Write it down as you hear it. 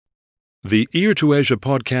The Ear to Asia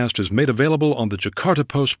podcast is made available on the Jakarta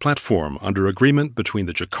Post platform under agreement between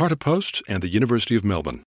the Jakarta Post and the University of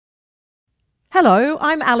Melbourne. Hello,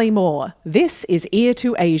 I'm Ali Moore. This is Ear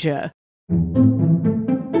to Asia.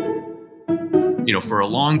 For a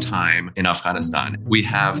long time in Afghanistan, we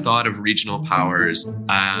have thought of regional powers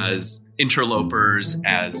as interlopers,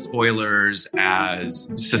 as spoilers,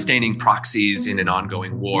 as sustaining proxies in an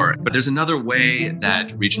ongoing war. But there's another way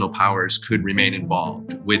that regional powers could remain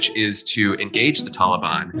involved, which is to engage the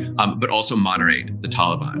Taliban, but also moderate the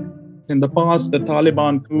Taliban. In the past, the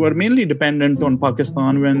Taliban were mainly dependent on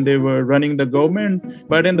Pakistan when they were running the government.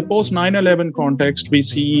 But in the post 9/11 context, we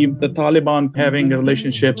see the Taliban having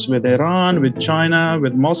relationships with Iran, with China,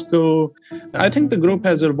 with Moscow. I think the group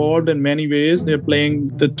has evolved in many ways. They're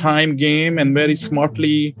playing the time game and very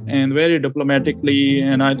smartly and very diplomatically.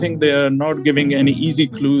 And I think they are not giving any easy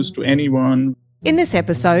clues to anyone. In this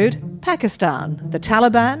episode, Pakistan, the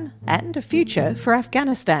Taliban, and a future for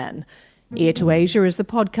Afghanistan. Ear to Asia is the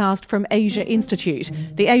podcast from Asia Institute,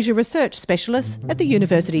 the Asia Research Specialist at the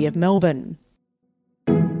University of Melbourne.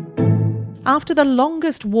 After the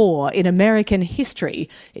longest war in American history,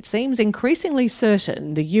 it seems increasingly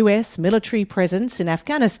certain the US military presence in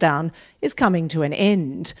Afghanistan is coming to an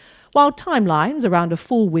end. While timelines around a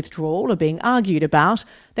full withdrawal are being argued about,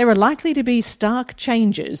 there are likely to be stark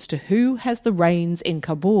changes to who has the reins in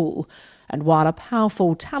Kabul. And while a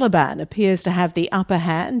powerful Taliban appears to have the upper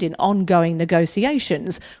hand in ongoing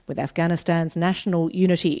negotiations with Afghanistan's National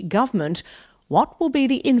Unity Government, what will be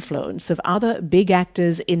the influence of other big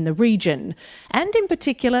actors in the region, and in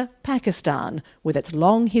particular Pakistan, with its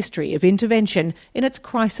long history of intervention in its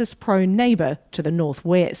crisis-prone neighbour to the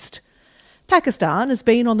northwest? Pakistan has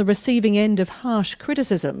been on the receiving end of harsh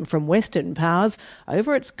criticism from Western powers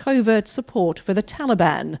over its covert support for the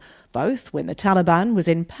Taliban, both when the Taliban was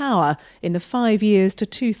in power in the 5 years to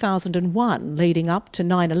 2001 leading up to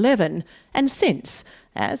 9/11, and since,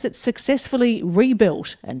 as it successfully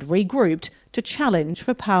rebuilt and regrouped to challenge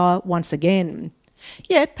for power once again.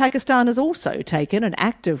 Yet Pakistan has also taken an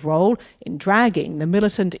active role in dragging the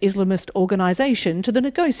militant Islamist organisation to the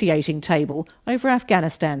negotiating table over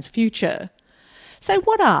Afghanistan's future. So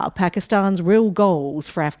what are Pakistan's real goals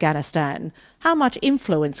for Afghanistan? How much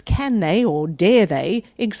influence can they, or dare they,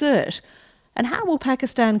 exert? And how will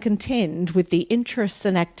Pakistan contend with the interests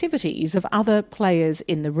and activities of other players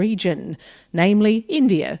in the region, namely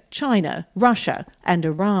India, China, Russia and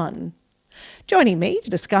Iran? Joining me to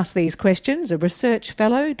discuss these questions are Research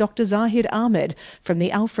Fellow Dr. Zahid Ahmed from the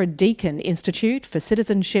Alfred Deakin Institute for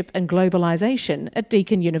Citizenship and Globalisation at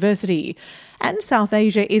Deakin University, and South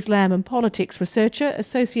Asia Islam and Politics researcher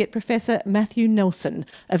Associate Professor Matthew Nelson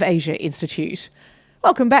of Asia Institute.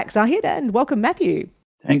 Welcome back, Zahid, and welcome, Matthew.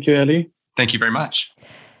 Thank you, Ali. Thank you very much.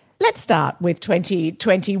 Let's start with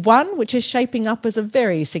 2021, which is shaping up as a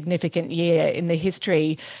very significant year in the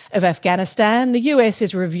history of Afghanistan. The US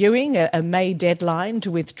is reviewing a May deadline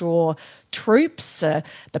to withdraw troops. The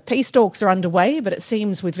peace talks are underway, but it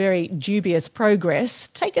seems with very dubious progress.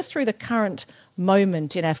 Take us through the current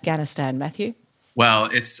moment in Afghanistan, Matthew. Well,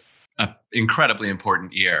 it's an incredibly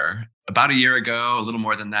important year. About a year ago, a little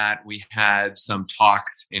more than that, we had some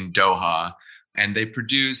talks in Doha, and they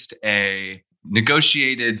produced a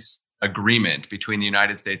negotiated agreement between the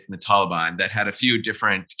United States and the Taliban that had a few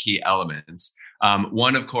different key elements.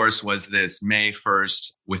 One, of course, was this May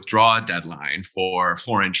 1st withdrawal deadline for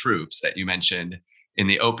foreign troops that you mentioned in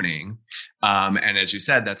the opening. And as you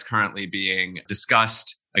said, that's currently being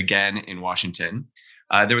discussed again in Washington.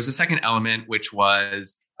 There was a second element, which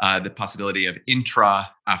was the possibility of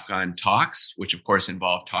intra-Afghan talks, which of course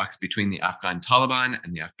involved talks between the Afghan Taliban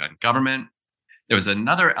and the Afghan government. There was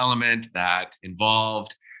another element that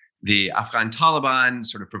involved the Afghan Taliban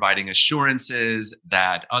sort of providing assurances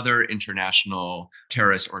that other international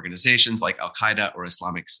terrorist organizations like Al-Qaeda or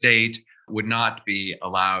Islamic State would not be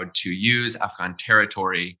allowed to use Afghan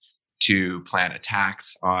territory to plan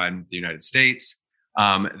attacks on the United States.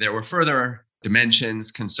 There were further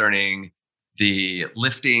dimensions concerning the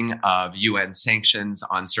lifting of UN sanctions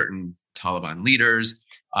on certain Taliban leaders,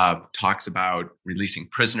 talks about releasing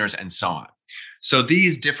prisoners, and so on. So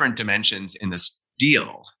these different dimensions in this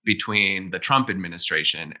deal between the Trump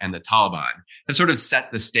administration and the Taliban have sort of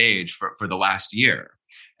set the stage for the last year.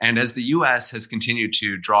 And as the US has continued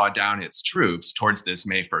to draw down its troops towards this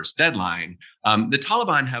May 1st deadline, the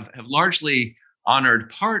Taliban have largely honored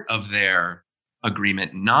part of their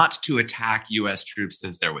agreement not to attack US troops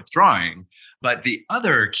as they're withdrawing. But the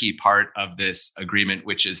other key part of this agreement,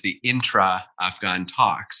 which is the intra-Afghan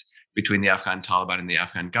talks between the Afghan Taliban and the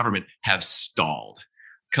Afghan government, have stalled,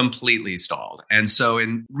 completely stalled. And so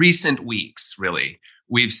in recent weeks, really,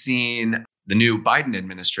 we've seen the new Biden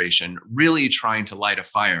administration really trying to light a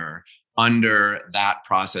fire under that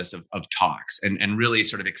process of talks and really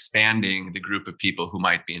sort of expanding the group of people who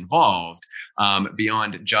might be involved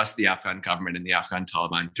beyond just the Afghan government and the Afghan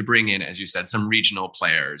Taliban to bring in, as you said, some regional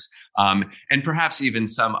players and perhaps even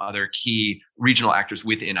some other key regional actors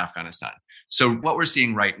within Afghanistan. So what we're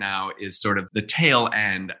seeing right now is sort of the tail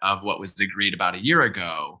end of what was agreed about a year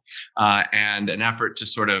ago and an effort to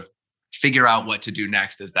sort of figure out what to do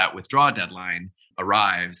next as that withdrawal deadline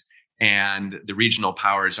arrives. And the regional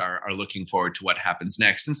powers are looking forward to what happens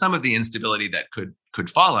next and some of the instability that could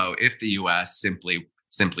follow if the U.S.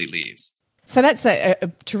 simply leaves. So that's a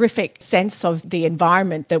terrific sense of the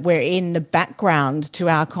environment that we're in, the background to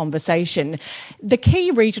our conversation. The key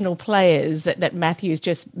regional players that Matthews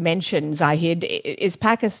just mentioned, Zahid, is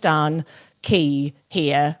Pakistan key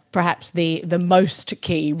here, perhaps the most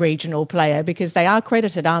key regional player, because they are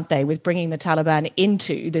credited, aren't they, with bringing the Taliban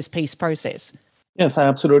into this peace process? Yes, I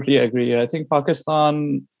absolutely agree. I think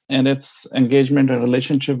Pakistan and its engagement and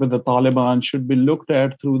relationship with the Taliban should be looked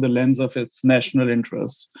at through the lens of its national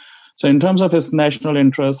interests. So in terms of its national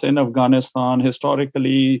interests in Afghanistan,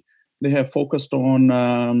 historically, they have focused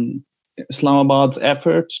on Islamabad's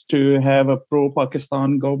efforts to have a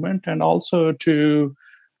pro-Pakistan government and also to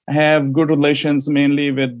have good relations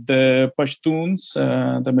mainly with the Pashtuns,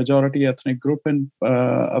 the majority ethnic group in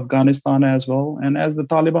Afghanistan as well. And as the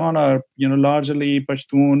Taliban are, largely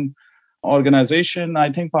Pashtun organization,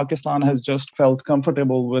 I think Pakistan has just felt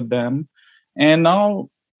comfortable with them. And now,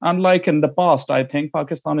 unlike in the past, I think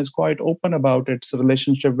Pakistan is quite open about its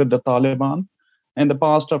relationship with the Taliban. In the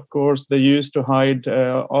past, of course, they used to hide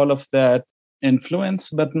all of that influence,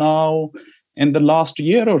 but now in the last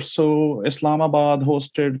year or so, Islamabad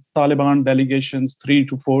hosted Taliban delegations 3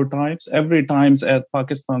 to 4 times, every time at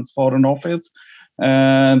Pakistan's foreign office.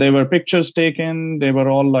 There were pictures taken. They were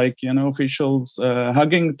all officials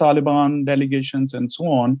hugging Taliban delegations and so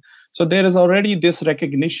on. So there is already this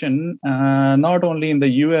recognition, not only in the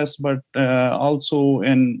US, but also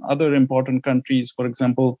in other important countries, for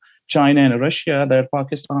example, China and Russia, that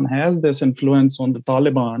Pakistan has this influence on the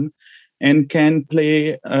Taliban and can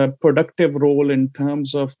play a productive role in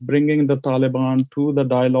terms of bringing the Taliban to the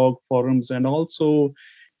dialogue forums and also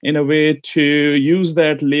in a way to use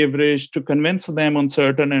that leverage to convince them on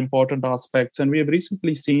certain important aspects. And we have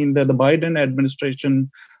recently seen that the Biden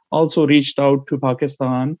administration also reached out to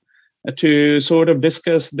Pakistan to sort of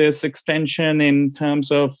discuss this extension in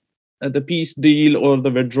terms of the peace deal or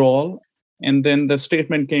the withdrawal. And then the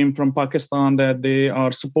statement came from Pakistan that they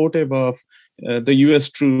are supportive of the US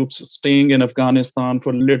troops staying in Afghanistan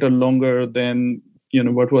for a little longer than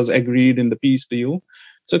what was agreed in the peace deal.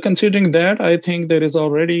 So considering that, I think there is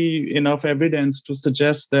already enough evidence to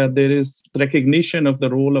suggest that there is recognition of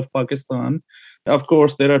the role of Pakistan. Of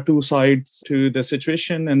course, there are two sides to the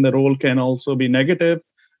situation, and the role can also be negative.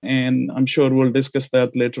 And I'm sure we'll discuss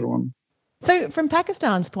that later on. So from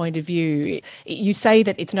Pakistan's point of view, you say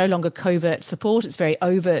that it's no longer covert support, it's very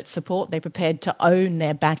overt support. They're prepared to own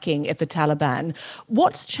their backing of the Taliban.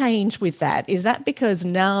 What's changed with that? Is that because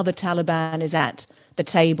now the Taliban is at the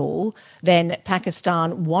table, then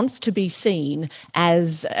Pakistan wants to be seen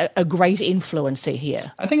as a great influencer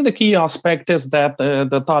here? I think the key aspect is that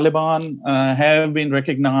the Taliban have been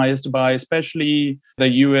recognized by especially the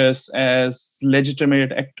US as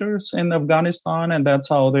legitimate actors in Afghanistan, and that's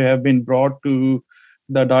how they have been brought to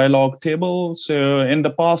the dialogue table. So in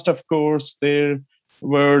the past, of course, they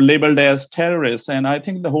were labeled as terrorists, and I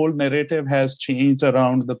think the whole narrative has changed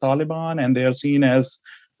around the Taliban, and they are seen as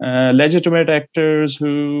legitimate actors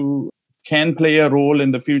who can play a role in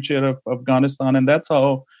the future of Afghanistan. And that's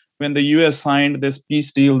how, when the US signed this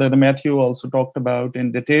peace deal that Matthew also talked about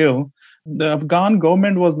in detail, the Afghan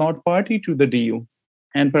government was not party to the deal.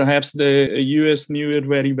 And perhaps the US knew it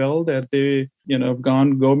very well that the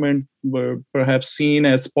Afghan government were perhaps seen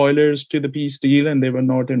as spoilers to the peace deal, and they were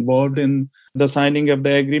not involved in the signing of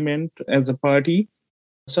the agreement as a party.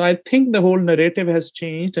 So I think the whole narrative has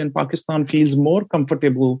changed, and Pakistan feels more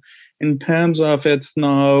comfortable in terms of its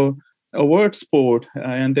now overt support,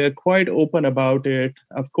 and they're quite open about it.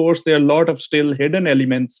 Of course, there are a lot of still hidden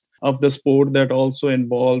elements of the support that also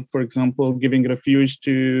involve, for example, giving refuge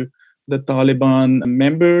to the Taliban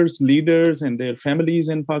members, leaders, and their families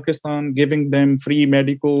in Pakistan, giving them free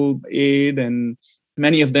medical aid, and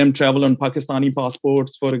many of them travel on Pakistani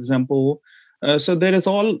passports, for example. So there is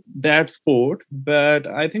all that support, but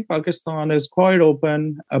I think Pakistan is quite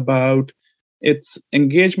open about its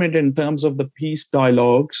engagement in terms of the peace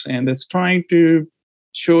dialogues, and it's trying to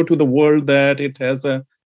show to the world that it has a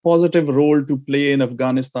positive role to play in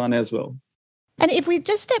Afghanistan as well. And if we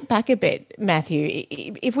just step back a bit, Matthew,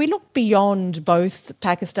 if we look beyond both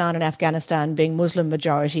Pakistan and Afghanistan being Muslim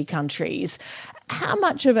majority countries, how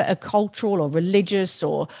much of a cultural or religious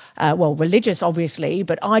religious obviously,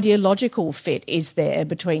 but ideological fit is there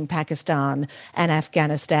between Pakistan and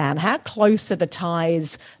Afghanistan? How close are the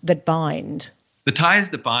ties that bind? The ties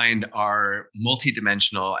that bind are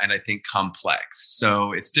multidimensional and I think complex.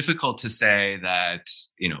 So it's difficult to say that,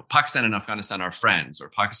 Pakistan and Afghanistan are friends or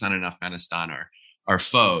Pakistan and Afghanistan are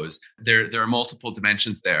foes. There are multiple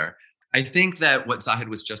dimensions there. I think that what Zahid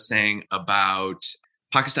was just saying about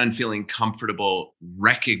Pakistan feeling comfortable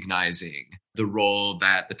recognizing the role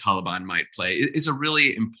that the Taliban might play is a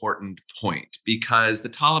really important point, because the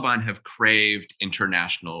Taliban have craved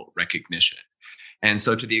international recognition. And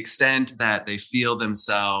so to the extent that they feel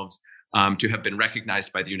themselves to have been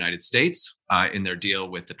recognized by the United States in their deal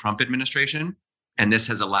with the Trump administration, and this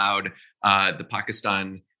has allowed the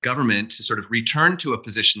Pakistan government to sort of return to a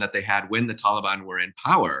position that they had when the Taliban were in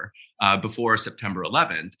power before September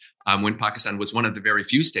 11th, when Pakistan was one of the very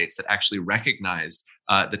few states that actually recognized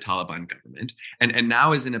the Taliban government, and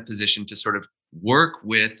now is in a position to sort of work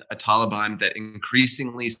with a Taliban that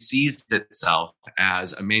increasingly sees itself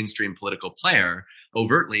as a mainstream political player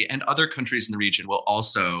overtly, and other countries in the region will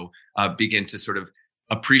also begin to sort of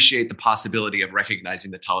appreciate the possibility of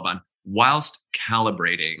recognizing the Taliban whilst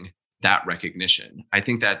calibrating that recognition. I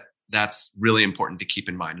think that that's really important to keep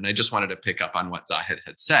in mind. And I just wanted to pick up on what Zahid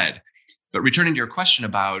had said. But returning to your question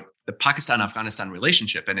about the Pakistan-Afghanistan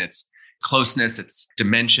relationship and its closeness, its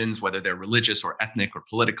dimensions, whether they're religious or ethnic or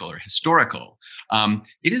political or historical,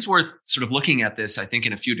 it is worth sort of looking at this, I think,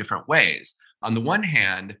 in a few different ways. On the one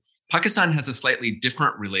hand, Pakistan has a slightly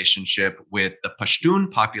different relationship with the Pashtun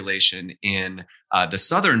population in the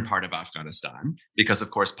southern part of Afghanistan, because,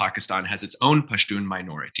 of course, Pakistan has its own Pashtun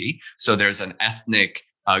minority. So there's an ethnic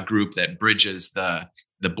group that bridges the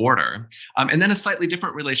border. And then a slightly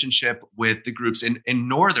different relationship with the groups in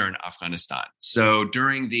northern Afghanistan. So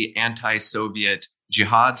during the anti-Soviet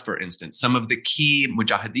jihad, for instance, some of the key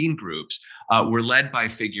mujahideen groups were led by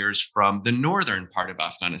figures from the northern part of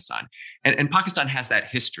Afghanistan. And Pakistan has that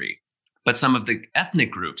history. But some of the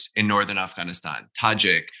ethnic groups in northern Afghanistan,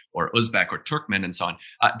 Tajik or Uzbek or Turkmen and so on,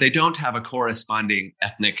 they don't have a corresponding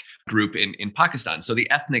ethnic group in Pakistan. So the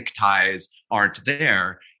ethnic ties aren't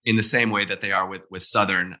there in the same way that they are with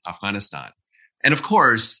southern Afghanistan. And of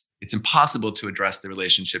course, it's impossible to address the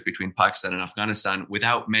relationship between Pakistan and Afghanistan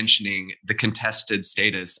without mentioning the contested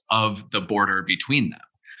status of the border between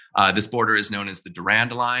them. This border is known as the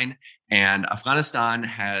Durand Line, and Afghanistan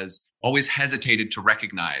has always hesitated to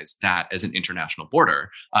recognize that as an international border,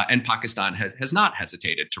 and Pakistan has not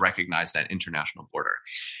hesitated to recognize that international border.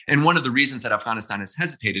 And one of the reasons that Afghanistan has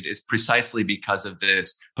hesitated is precisely because of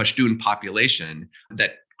this Pashtun population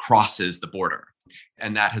that crosses the border.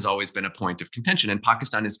 And that has always been a point of contention. And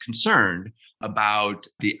Pakistan is concerned about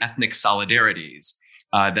the ethnic solidarities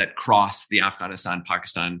that cross the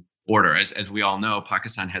Afghanistan-Pakistan border. As we all know,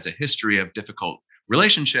 Pakistan has a history of difficult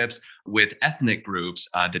relationships with ethnic groups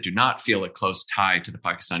that do not feel a close tie to the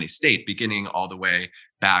Pakistani state, beginning all the way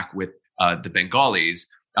back with the Bengalis,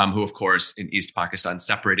 who, of course, in East Pakistan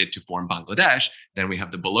separated to form Bangladesh. Then we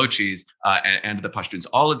have the Balochis and the Pashtuns.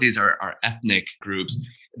 All of these are ethnic groups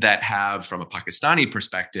that have, from a Pakistani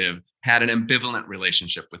perspective, had an ambivalent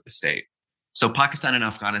relationship with the state. So Pakistan and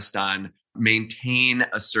Afghanistan maintain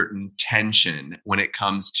a certain tension when it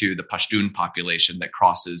comes to the Pashtun population that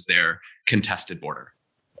crosses their contested border.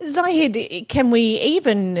 Zahid, can we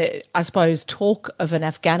even, I suppose, talk of an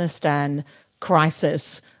Afghanistan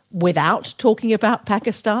crisis without talking about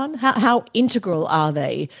Pakistan? How integral are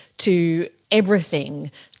they to everything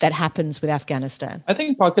that happens with Afghanistan? I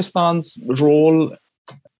think Pakistan's role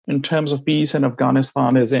in terms of peace in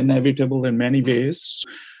Afghanistan is inevitable in many ways,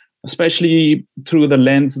 especially through the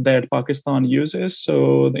lens that Pakistan uses.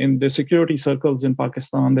 So in the security circles in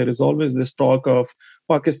Pakistan, there is always this talk of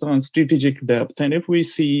Pakistan's strategic depth. And if we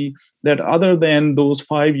see that other than those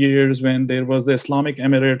 5 years when there was the Islamic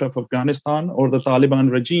Emirate of Afghanistan or the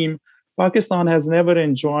Taliban regime, Pakistan has never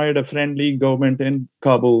enjoyed a friendly government in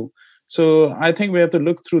Kabul. So I think we have to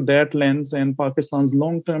look through that lens and Pakistan's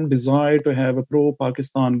long-term desire to have a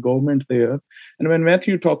pro-Pakistan government there. And when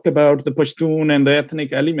Matthew talked about the Pashtun and the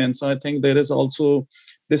ethnic elements, I think there is also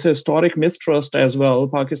this historic mistrust as well,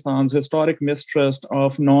 Pakistan's historic mistrust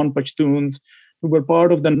of non-Pashtuns who were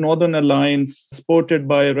part of the Northern Alliance supported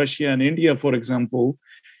by Russia and India, for example.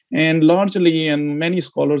 And largely, and many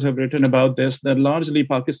scholars have written about this, that largely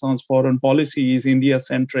Pakistan's foreign policy is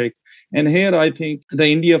India-centric. And here, I think the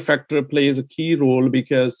India factor plays a key role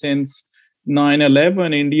because since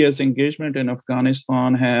 9/11, India's engagement in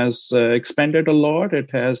Afghanistan has expanded a lot. It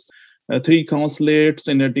has 3 consulates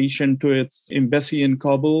in addition to its embassy in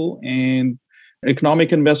Kabul, and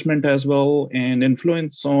economic investment as well, and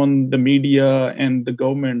influence on the media and the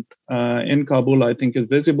government in Kabul, I think, is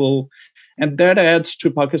visible. And that adds to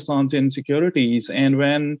Pakistan's insecurities. And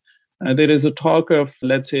when there is a talk of,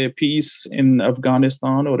 let's say, peace in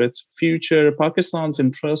Afghanistan or its future, Pakistan's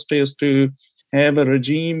interest is to have a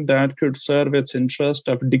regime that could serve its interest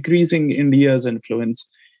of decreasing India's influence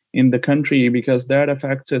in the country, because that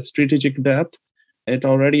affects its strategic depth. It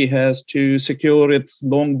already has to secure its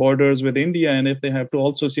long borders with India, and if they have to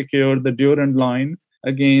also secure the Durand line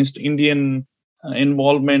against Indian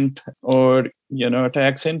involvement or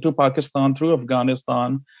attacks into Pakistan through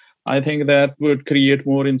Afghanistan, I think that would create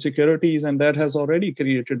more insecurities, and that has already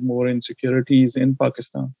created more insecurities in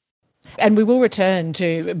Pakistan. And we will return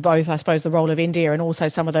to both, I suppose, the role of India and also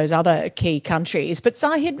some of those other key countries. But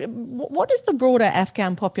Zahid, what does the broader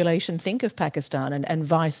Afghan population think of Pakistan and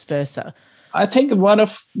vice versa? I think one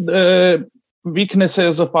of the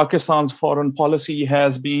weaknesses of Pakistan's foreign policy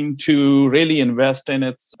has been to really invest in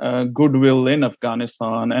its goodwill in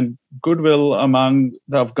Afghanistan and goodwill among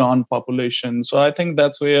the Afghan population. So I think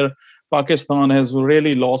that's where Pakistan has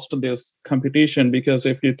really lost this competition, because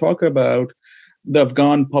if you talk about the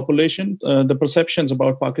Afghan population, the perceptions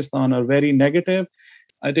about Pakistan are very negative.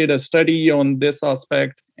 I did a study on this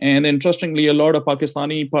aspect, and interestingly, a lot of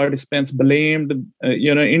Pakistani participants blamed,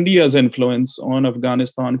 India's influence on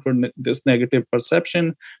Afghanistan for this negative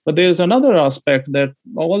perception. But there's another aspect that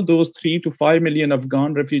all those 3 to 5 million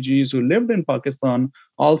Afghan refugees who lived in Pakistan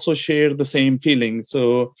also share the same feeling.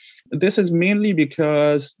 So this is mainly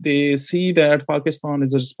because they see that Pakistan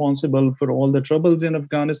is responsible for all the troubles in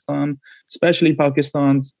Afghanistan, especially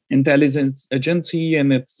Pakistan's intelligence agency,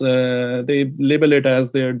 and they label it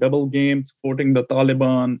as their double game, supporting the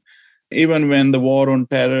Taliban. Even when the war on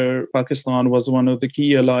terror, Pakistan was one of the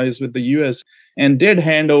key allies with the US and did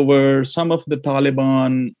hand over some of the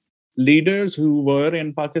Taliban leaders who were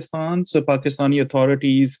in Pakistan. So Pakistani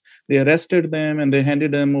authorities, they arrested them and they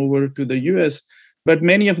handed them over to the US. But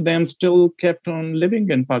many of them still kept on living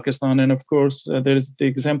in Pakistan. And of course, there's the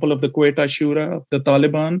example of the Quetta Shura of the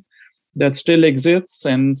Taliban that still exists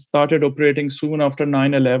and started operating soon after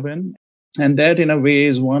 9/11. And that, in a way,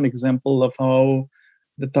 is one example of how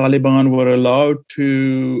the Taliban were allowed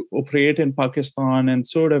to operate in Pakistan and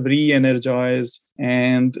sort of re-energize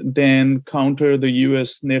and then counter the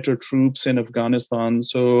US NATO troops in Afghanistan.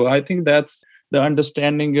 So I think that's the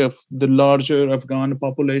understanding of the larger Afghan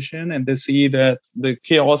population, and they see that the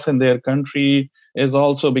chaos in their country is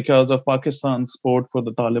also because of Pakistan's support for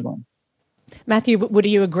the Taliban. Matthew, would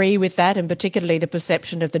you agree with that, and particularly the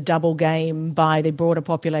perception of the double game by the broader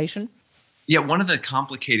population? Yeah, one of the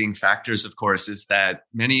complicating factors, of course, is that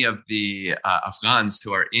many of the Afghans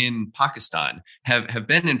who are in Pakistan have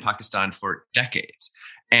been in Pakistan for decades.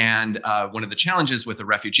 And one of the challenges with a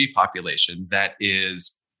refugee population that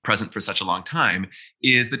is present for such a long time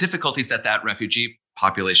is the difficulties that refugee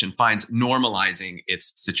population finds normalizing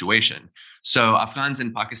its situation. So Afghans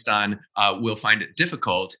in Pakistan will find it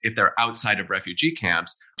difficult, if they're outside of refugee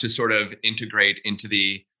camps, to sort of integrate into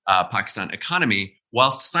the Pakistan economy,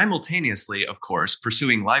 whilst simultaneously, of course,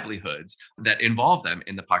 pursuing livelihoods that involve them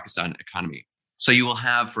in the Pakistan economy. So you will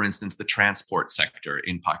have, for instance, the transport sector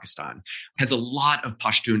in Pakistan has a lot of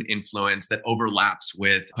Pashtun influence that overlaps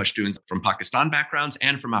with Pashtuns from Pakistan backgrounds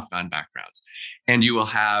and from Afghan backgrounds. And you will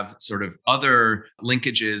have sort of other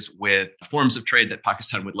linkages with forms of trade that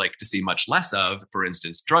Pakistan would like to see much less of, for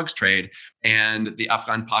instance, drugs trade. And the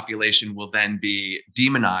Afghan population will then be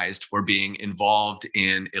demonized for being involved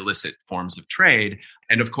in illicit forms of trade.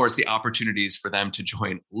 And of course, the opportunities for them to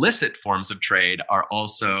join licit forms of trade are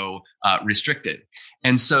also restricted.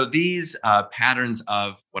 And so these patterns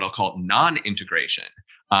of what I'll call non-integration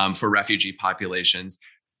for refugee populations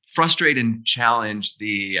frustrate and challenge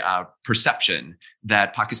the perception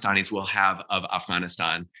that Pakistanis will have of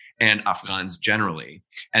Afghanistan and Afghans generally.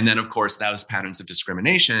 And then, of course, those patterns of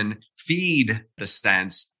discrimination feed the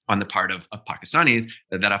sense on the part of Pakistanis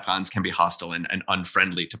that Afghans can be hostile and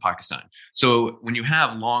unfriendly to Pakistan. So when you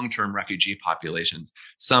have long-term refugee populations,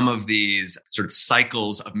 some of these sort of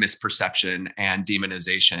cycles of misperception and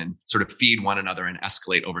demonization sort of feed one another and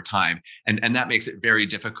escalate over time. And that makes it very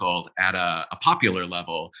difficult at a popular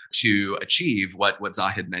level to achieve what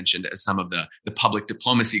Zahid mentioned as some of the public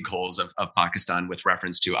diplomacy goals of Pakistan with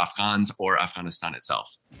reference to Afghans or Afghanistan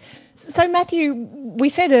itself. So, Matthew, we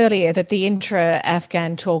said earlier that the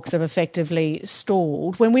intra-Afghan talks talks have effectively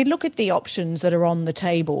stalled. When we look at the options that are on the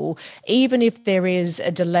table, even if there is a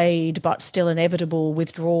delayed but still inevitable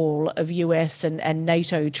withdrawal of US and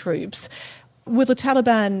NATO troops, will the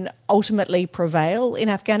Taliban ultimately prevail in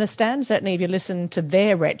Afghanistan? Certainly, if you listen to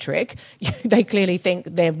their rhetoric, they clearly think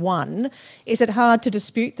they've won. Is it hard to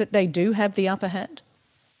dispute that they do have the upper hand?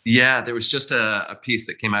 Yeah, there was just a piece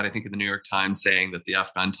that came out, I think, in the New York Times saying that the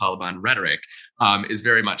Afghan Taliban rhetoric is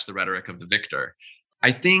very much the rhetoric of the victor.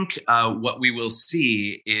 I think what we will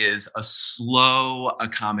see is a slow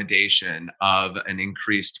accommodation of an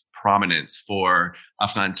increased prominence for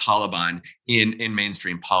Afghan Taliban in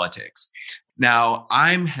mainstream politics. Now,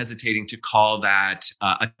 I'm hesitating to call that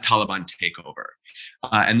a Taliban takeover.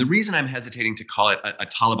 And the reason I'm hesitating to call it a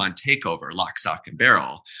Taliban takeover, lock, stock, and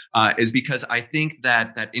barrel, is because I think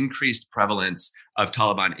that that increased prevalence of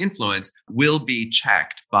Taliban influence will be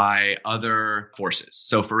checked by other forces.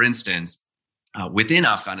 So, for instance, within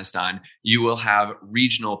Afghanistan, you will have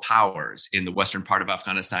regional powers. In the western part of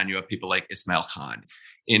Afghanistan, you have people like Ismail Khan.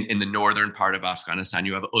 In the northern part of Afghanistan,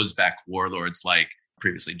 you have Uzbek warlords like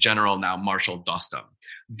previously General, now Marshal Dostum.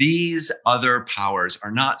 These other powers are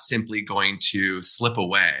not simply going to slip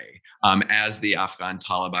away as the Afghan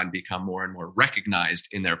Taliban become more and more recognized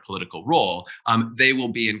in their political role. They will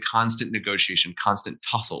be in constant negotiation, constant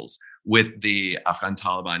tussles with the Afghan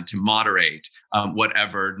Taliban to moderate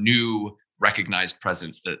whatever new recognized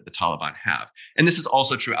presence that the Taliban have. And this is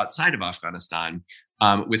also true outside of Afghanistan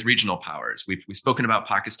with regional powers. We've spoken about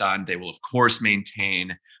Pakistan. They will, of course,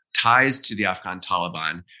 maintain ties to the Afghan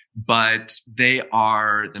Taliban, but they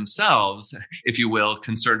are themselves, if you will,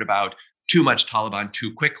 concerned about too much Taliban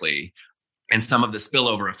too quickly and some of the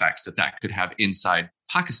spillover effects that could have inside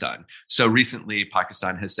Pakistan. So recently,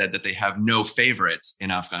 Pakistan has said that they have no favorites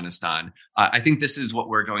in Afghanistan. I think this is what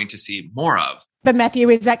we're going to see more of. But Matthew,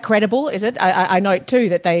 is that credible? Is it? I note too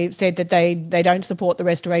that they said that they don't support the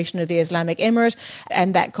restoration of the Islamic Emirate,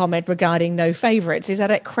 and that comment regarding no favourites. Is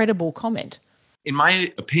that a credible comment? In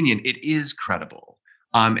my opinion, it is credible.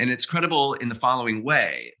 And it's credible in the following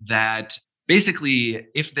way, that basically,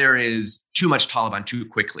 if there is too much Taliban too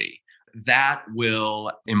quickly, that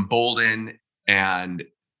will embolden and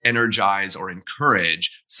energize or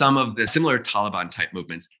encourage some of the similar Taliban type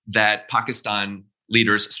movements that Pakistan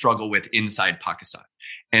leaders struggle with inside Pakistan.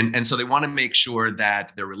 And so they want to make sure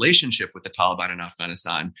that their relationship with the Taliban in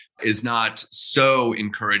Afghanistan is not so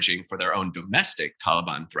encouraging for their own domestic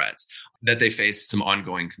Taliban threats that they face some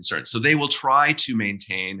ongoing concerns. So they will try to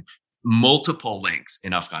maintain multiple links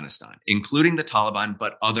in Afghanistan, including the Taliban,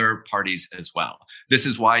 but other parties as well. This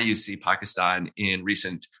is why you see Pakistan in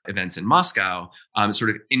recent events in Moscow sort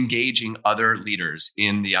of engaging other leaders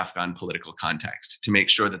in the Afghan political context to make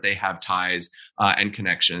sure that they have ties and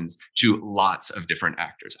connections to lots of different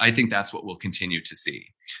actors. I think that's what we'll continue to see.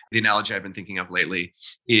 The analogy I've been thinking of lately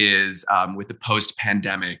is with the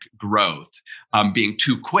post-pandemic growth being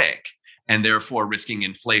too quick and therefore risking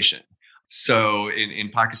inflation. So in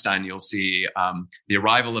Pakistan, you'll see the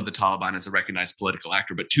arrival of the Taliban as a recognized political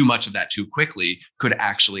actor, but too much of that too quickly could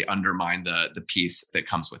actually undermine the peace that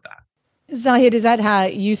comes with that. Zahid, is that how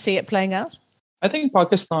you see it playing out? I think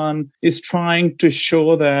Pakistan is trying to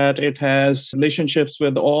show that it has relationships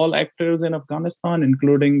with all actors in Afghanistan,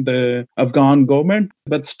 including the Afghan government.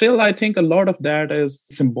 But still, I think a lot of that is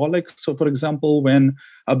symbolic. So, for example, when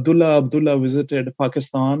Abdullah visited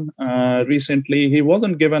Pakistan recently, he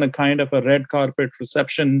wasn't given a kind of a red carpet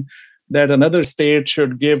reception that another state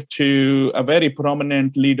should give to a very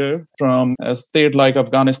prominent leader from a state like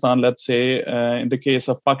Afghanistan, let's say, in the case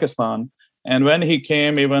of Pakistan. And when he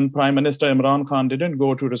came, even Prime Minister Imran Khan didn't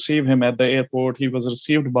go to receive him at the airport. He was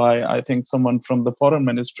received by, I think, someone from the foreign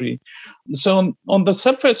ministry. So on the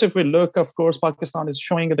surface, if we look, of course, Pakistan is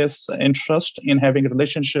showing this interest in having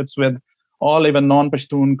relationships with all even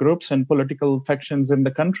non-Pashtun groups and political factions in the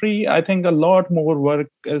country. I think a lot more work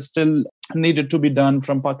is still needed to be done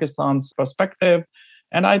from Pakistan's perspective.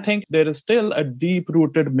 And I think there is still a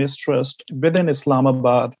deep-rooted mistrust within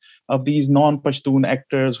Islamabad of these non-Pashtun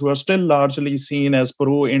actors who are still largely seen as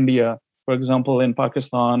pro-India, for example, in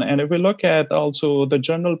Pakistan. And if we look at also the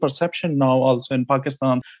general perception now also in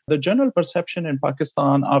Pakistan, the general perception in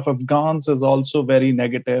Pakistan of Afghans is also very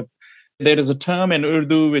negative. There is a term in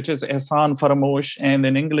Urdu which is Ehsan Faramosh, and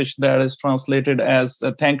in English that is translated as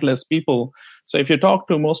thankless people. So if you talk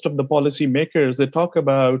to most of the policymakers, they talk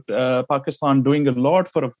about Pakistan doing a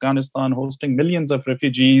lot for Afghanistan, hosting millions of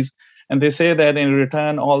refugees. And they say that in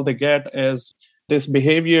return, all they get is this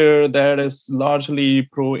behavior that is largely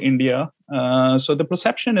pro-India. So the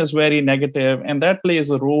perception is very negative, and that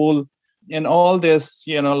plays a role in all this,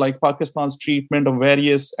 like Pakistan's treatment of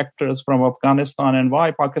various actors from Afghanistan and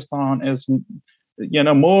why Pakistan is,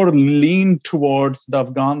 more lean towards the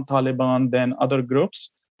Afghan Taliban than other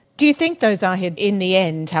groups. Do you think, though, Zahid, in the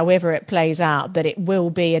end, however it plays out, that it will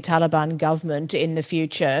be a Taliban government in the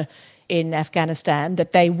future in Afghanistan,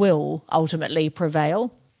 that they will ultimately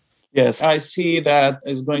prevail? Yes, I see that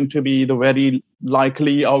is going to be the very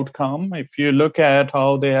likely outcome. If you look at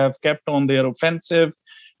how they have kept on their offensive,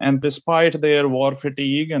 and despite their war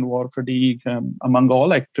fatigue among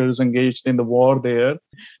all actors engaged in the war there,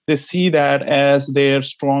 they see that as their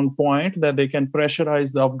strong point, that they can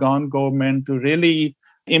pressurize the Afghan government to really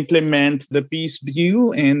implement the peace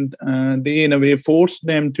deal. And they, in a way, forced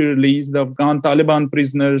them to release the Afghan Taliban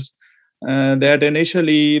prisoners that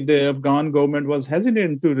initially the Afghan government was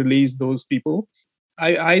hesitant to release those people.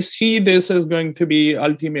 I see this as going to be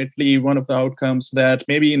ultimately one of the outcomes, that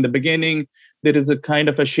maybe in the beginning, there is a kind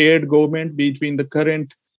of a shared government between the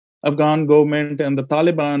current Afghan government and the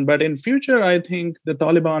Taliban. But in future, I think the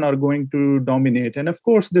Taliban are going to dominate. And of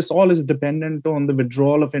course, this all is dependent on the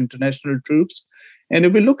withdrawal of international troops. And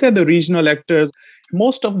if we look at the regional actors,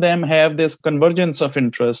 most of them have this convergence of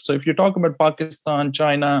interests. So if you talk about Pakistan,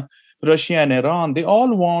 China, Russia, and Iran, they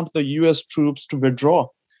all want the US troops to withdraw.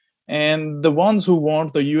 And the ones who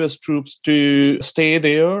want the US troops to stay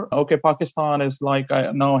there, okay, Pakistan is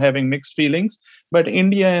now having mixed feelings, but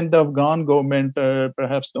India and the Afghan government are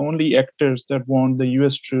perhaps the only actors that want the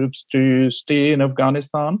US troops to stay in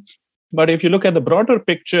Afghanistan. But if you look at the broader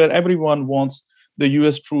picture, everyone wants the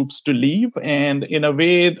US troops to leave. And in a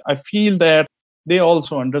way, I feel that they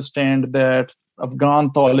also understand that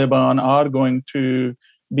Afghan Taliban are going to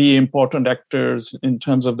be important actors in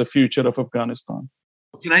terms of the future of Afghanistan.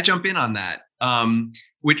 Can I jump in on that?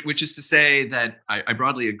 Which is to say that I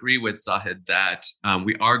broadly agree with Zahid that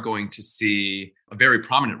we are going to see a very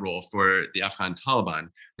prominent role for the Afghan Taliban.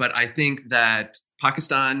 But I think that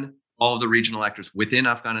Pakistan, all of the regional actors within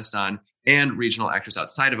Afghanistan and regional actors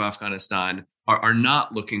outside of Afghanistan are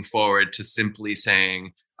not looking forward to simply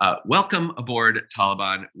saying, welcome aboard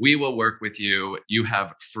Taliban, we will work with you, you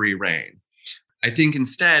have free reign. I think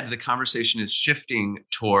instead the conversation is shifting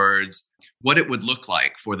towards what it would look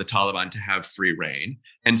like for the Taliban to have free reign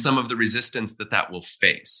and some of the resistance that will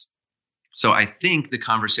face. So I think the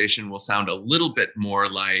conversation will sound a little bit more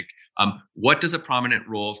like, what does a prominent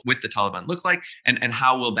role with the Taliban look like? And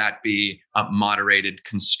how will that be moderated,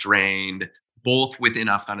 constrained, both within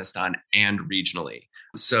Afghanistan and regionally?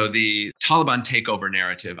 So the Taliban takeover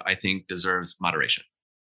narrative, I think, deserves moderation.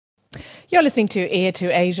 You're listening to Ear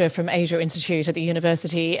to Asia from Asia Institute at the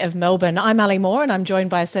University of Melbourne. I'm Ali Moore, and I'm joined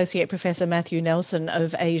by Associate Professor Matthew Nelson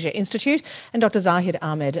of Asia Institute and Dr. Zahid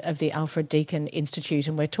Ahmed of the Alfred Deakin Institute.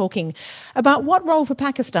 And we're talking about what role for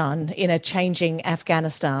Pakistan in a changing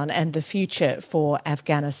Afghanistan and the future for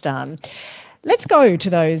Afghanistan. Let's go to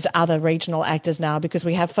those other regional actors now, because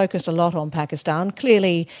we have focused a lot on Pakistan.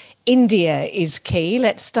 Clearly, India is key.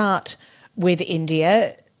 Let's start with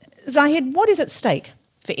India. Zahid, what is at stake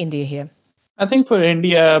for India here? I think for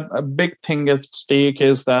India, a big thing at stake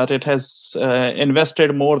is that it has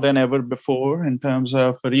invested more than ever before in terms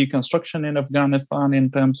of reconstruction in Afghanistan,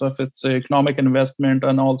 in terms of its economic investment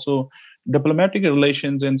and also diplomatic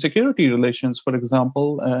relations and security relations. For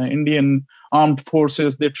example, Indian armed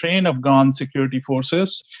forces, they train Afghan security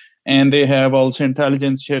forces, and they have also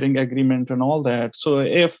intelligence sharing agreement and all that. So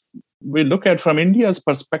if we look at from India's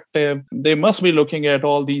perspective, they must be looking at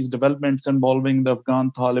all these developments involving the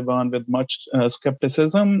Afghan Taliban with much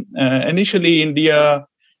skepticism. Initially, India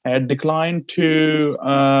had declined to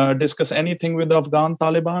discuss anything with the Afghan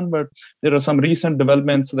Taliban, but there are some recent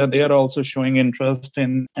developments that they are also showing interest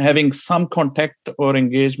in having some contact or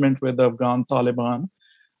engagement with the Afghan Taliban.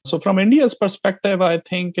 So from India's perspective, I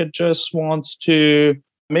think it just wants to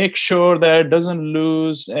make sure that it doesn't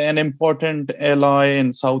lose an important ally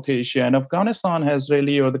in South Asia. And Afghanistan has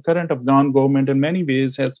really, or the current Afghan government in many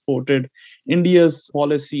ways has supported India's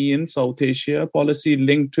policy in South Asia, policy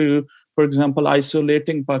linked to, for example,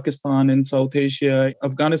 isolating Pakistan in South Asia.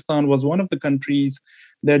 Afghanistan was one of the countries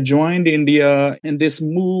that joined India in this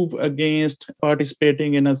move against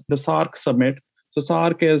participating in the SAARC summit. So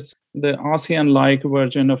SAARC is the ASEAN-like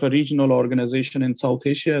version of a regional organization in South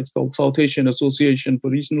Asia. It's called South Asian Association for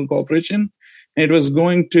Regional Cooperation. It was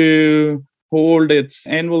going to hold its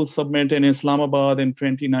annual summit in Islamabad in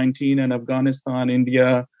 2019, and Afghanistan,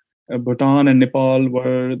 India, Bhutan, and Nepal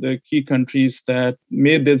were the key countries that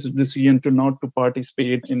made this decision not to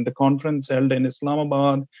participate in the conference held in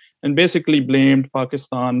Islamabad, and basically blamed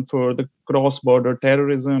Pakistan for the cross-border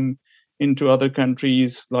terrorism into other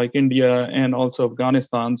countries like India and also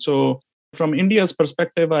Afghanistan. So From India's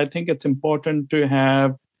perspective, I think it's important to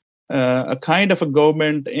have a kind of a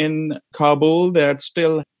government in Kabul that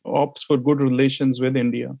still opts for good relations with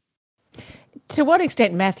India. To what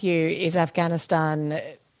extent, Matthew, is Afghanistan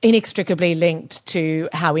inextricably linked to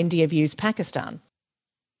how India views Pakistan?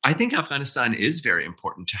 I think Afghanistan is very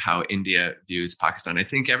important to how India views Pakistan. I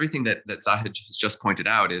think everything that Zahid has just pointed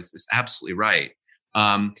out is absolutely right.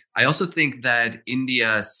 I also think that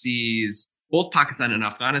India sees both Pakistan and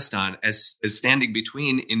Afghanistan as standing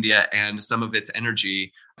between India and some of its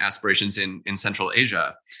energy aspirations in Central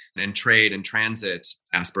Asia and trade and transit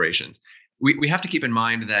aspirations. We have to keep in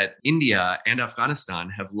mind that India and Afghanistan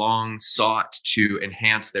have long sought to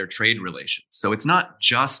enhance their trade relations. So it's not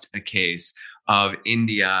just a case of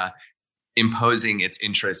India imposing its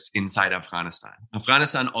interests inside Afghanistan.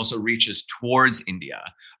 Afghanistan also reaches towards India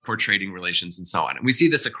for trading relations and so on. And we see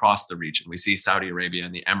this across the region. We see Saudi Arabia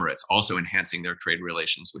and the Emirates also enhancing their trade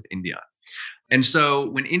relations with India. And so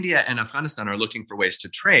when India and Afghanistan are looking for ways to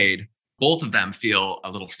trade, both of them feel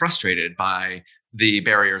a little frustrated by the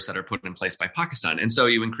barriers that are put in place by Pakistan. And so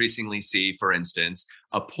you increasingly see, for instance,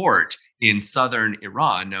 a port in southern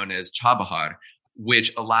Iran known as Chabahar,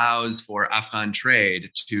 which allows for Afghan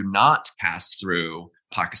trade to not pass through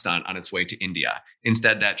Pakistan on its way to India.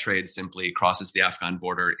 Instead, that trade simply crosses the Afghan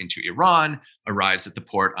border into Iran, arrives at the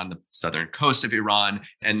port on the southern coast of Iran,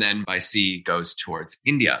 and then by sea goes towards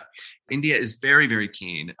India. India is very, very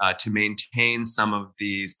keen to maintain some of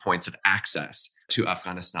these points of access to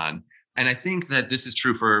Afghanistan. And I think that this is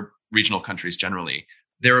true for regional countries generally.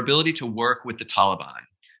 Their ability to work with the Taliban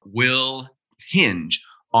will hinge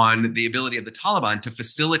on the ability of the Taliban to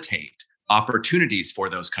facilitate opportunities for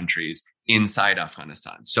those countries inside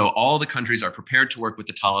Afghanistan. So all the countries are prepared to work with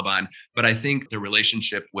the Taliban, but I think the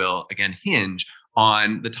relationship will, again, hinge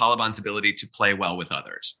on the Taliban's ability to play well with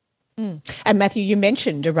others. And Matthew, you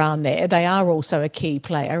mentioned Iran there. They are also a key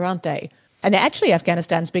player, aren't they? And they're actually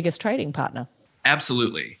Afghanistan's biggest trading partner.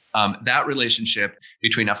 Absolutely. That relationship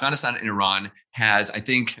between Afghanistan and Iran has, I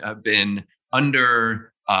think, been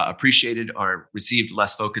appreciated or received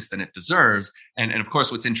less focus than it deserves. And of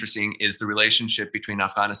course, what's interesting is the relationship between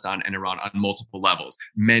Afghanistan and Iran on multiple levels.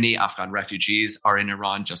 Many Afghan refugees are in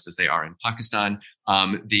Iran, just as they are in Pakistan.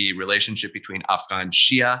 The relationship between Afghan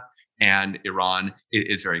Shia and Iran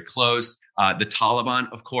is very close. The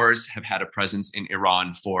Taliban, of course, have had a presence in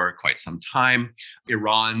Iran for quite some time.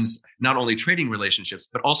 Iran's not only trading relationships,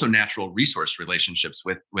 but also natural resource relationships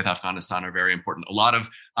with Afghanistan are very important. A lot of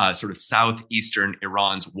sort of southeastern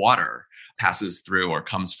Iran's water passes through or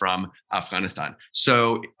comes from Afghanistan.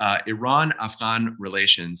 So Iran-Afghan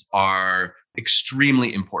relations are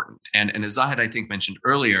extremely important. And as Zahid, I think, mentioned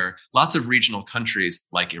earlier, lots of regional countries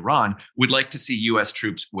like Iran would like to see U.S.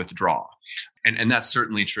 troops withdraw. And that's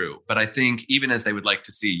certainly true. But I think even as they would like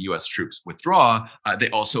to see U.S. troops withdraw, they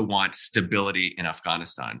also want stability in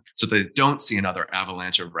Afghanistan so they don't see another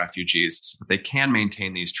avalanche of refugees, so that they can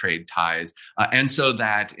maintain these trade ties. And so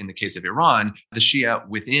that in the case of Iran, the Shia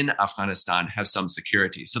within Afghanistan have some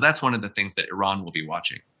security. So that's one of the things that Iran will be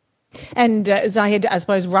watching. And Zahid, I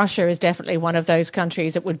suppose Russia is definitely one of those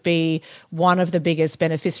countries that would be one of the biggest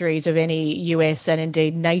beneficiaries of any US and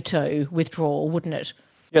indeed NATO withdrawal, wouldn't it?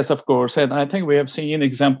 Yes, of course. And I think we have seen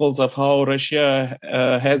examples of how Russia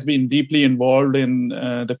has been deeply involved in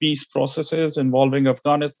the peace processes involving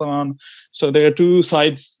Afghanistan. So there are two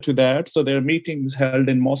sides to that. So there are meetings held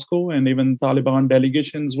in Moscow, and even Taliban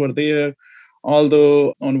delegations were there.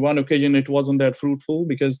 Although on one occasion it wasn't that fruitful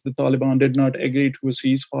because the Taliban did not agree to a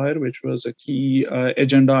ceasefire, which was a key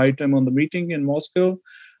agenda item on the meeting in Moscow.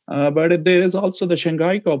 But there is also the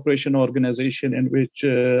Shanghai Cooperation Organization, in which,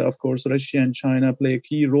 of course, Russia and China play a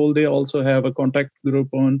key role. They also have a contact group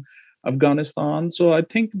on Afghanistan. So I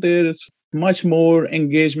think there's much more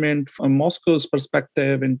engagement from Moscow's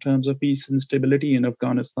perspective in terms of peace and stability in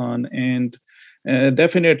Afghanistan. And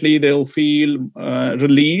definitely they'll feel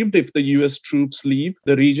relieved if the US troops leave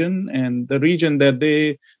the region, and the region that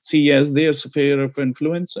they see as their sphere of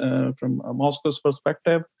influence from Moscow's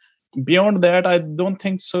perspective. Beyond that, I don't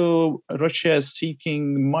think so. Russia is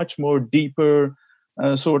seeking much more deeper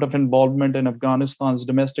sort of involvement in Afghanistan's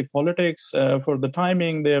domestic politics. For the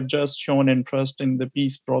timing, they have just shown interest in the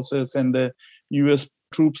peace process and the US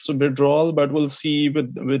troops withdrawal, but we'll see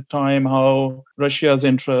with time how Russia's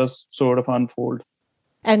interests sort of unfold.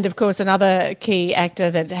 And of course, another key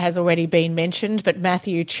actor that has already been mentioned, but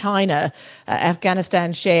Matthew, China.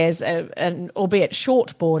 Afghanistan shares an albeit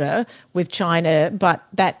short border with China, but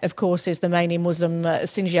that, of course, is the mainly Muslim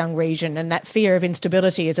Xinjiang region, and that fear of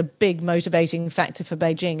instability is a big motivating factor for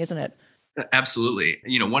Beijing, isn't it? Absolutely.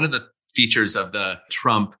 One of the features of the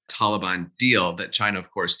Trump-Taliban deal that China,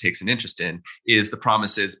 of course, takes an interest in is the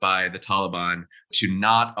promises by the Taliban to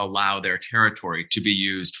not allow their territory to be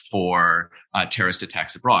used for terrorist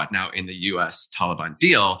attacks abroad. Now, in the U.S.-Taliban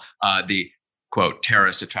deal, the quote,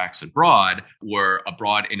 terrorist attacks abroad were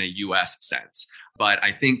abroad in a U.S. sense. But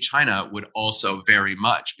I think China would also very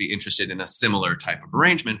much be interested in a similar type of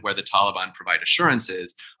arrangement where the Taliban provide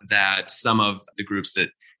assurances that some of the groups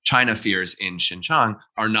that China fears in Xinjiang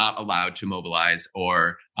are not allowed to mobilize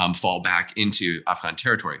or fall back into Afghan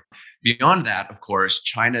territory. Beyond that, of course,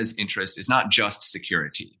 China's interest is not just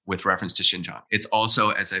security with reference to Xinjiang. It's also,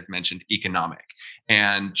 as I've mentioned, economic.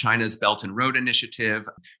 And China's Belt and Road Initiative,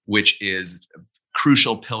 which is a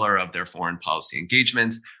crucial pillar of their foreign policy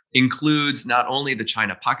engagements, includes not only the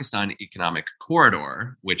China-Pakistan economic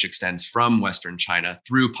corridor, which extends from Western China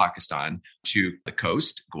through Pakistan to the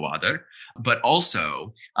coast, Gwadar, but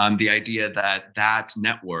also the idea that that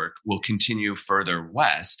network will continue further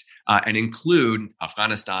west and include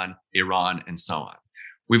Afghanistan, Iran, and so on.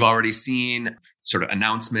 We've already seen sort of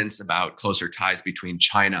announcements about closer ties between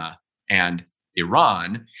China and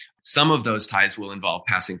Iran. Some of those ties will involve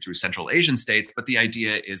passing through Central Asian states, but the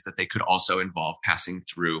idea is that they could also involve passing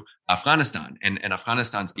through Afghanistan. And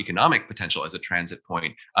Afghanistan's economic potential as a transit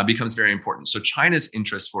point becomes very important. So China's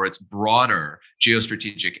interest for its broader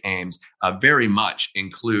geostrategic aims very much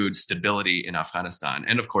includes stability in Afghanistan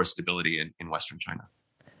and, of course, stability in Western China.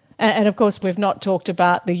 And of course, we've not talked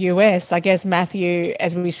about the US. I guess, Matthew,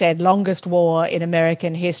 as we said, longest war in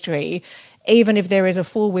American history. Even if there is a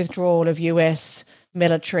full withdrawal of US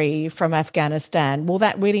military from Afghanistan, will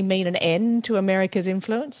that really mean an end to America's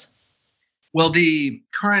influence? Well, the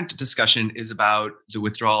current discussion is about the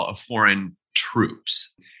withdrawal of foreign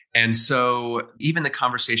troops. And so even the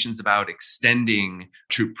conversations about extending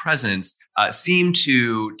troop presence seem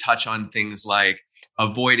to touch on things like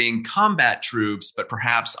avoiding combat troops, but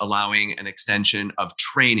perhaps allowing an extension of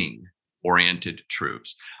training-oriented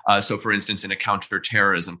troops. So, for instance, in a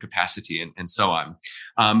counterterrorism capacity and so on.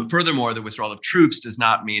 Furthermore, the withdrawal of troops does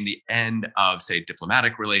not mean the end of, say,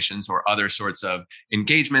 diplomatic relations or other sorts of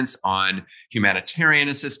engagements on humanitarian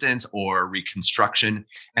assistance or reconstruction.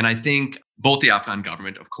 And I think both the Afghan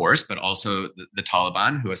government, of course, but also the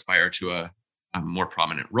Taliban, who aspire to a more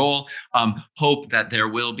prominent role, hope that there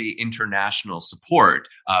will be international support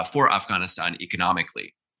for Afghanistan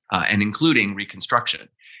economically, and including reconstruction.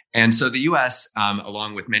 And so the US,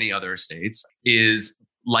 along with many other states, is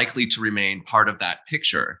likely to remain part of that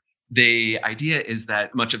picture. The idea is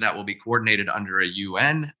that much of that will be coordinated under a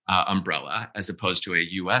UN umbrella as opposed to a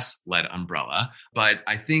US-led umbrella. But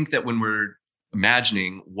I think that when we're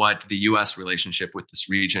imagining what the US relationship with this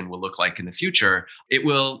region will look like in the future, it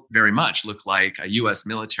will very much look like a US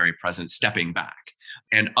military presence stepping back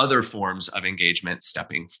and other forms of engagement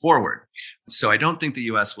stepping forward. So I don't think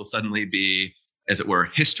the US will suddenly be, as it were,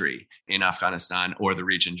 history in Afghanistan or the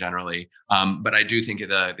region generally. But I do think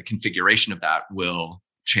the configuration of that will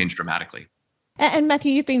change dramatically. And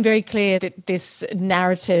Matthew, you've been very clear that this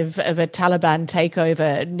narrative of a Taliban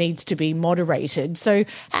takeover needs to be moderated. So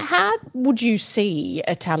how would you see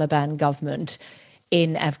a Taliban government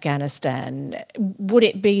in Afghanistan? Would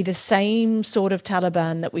it be the same sort of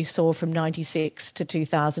Taliban that we saw from 96 to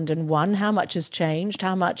 2001? How much has changed?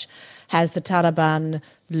 How much has the Taliban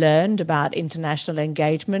learned about international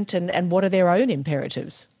engagement, and what are their own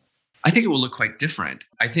imperatives? I think it will look quite different.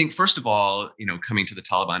 I think, first of all, coming to the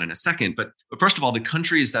Taliban in a second, but first of all, the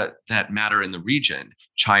countries that matter in the region,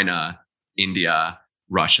 China, India,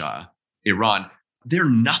 Russia, Iran, they're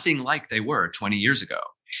nothing like they were 20 years ago.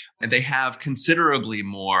 And they have considerably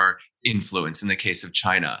more influence in the case of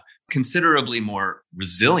China, considerably more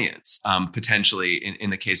resilience, potentially in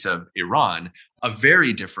the case of Iran, a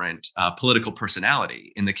very different political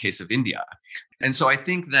personality in the case of India. And so I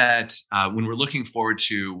think that when we're looking forward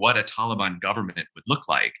to what a Taliban government would look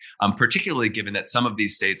like, particularly given that some of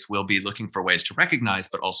these states will be looking for ways to recognize,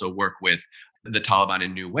 but also work with the Taliban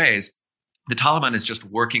in new ways, the Taliban is just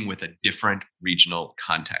working with a different regional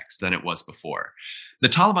context than it was before. The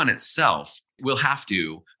Taliban itself will have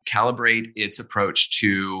to calibrate its approach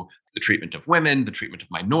to the treatment of women, the treatment of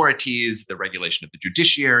minorities, the regulation of the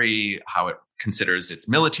judiciary, how it considers its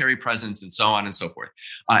military presence, and so on and so forth.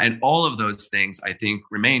 And all of those things, I think,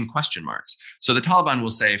 remain question marks. So the Taliban will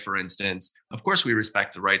say, for instance, of course, we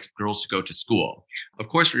respect the rights of girls to go to school. Of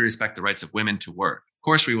course, we respect the rights of women to work. Of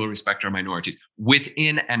course, we will respect our minorities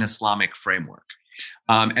within an Islamic framework.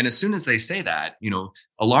 And as soon as they say that,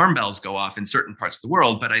 alarm bells go off in certain parts of the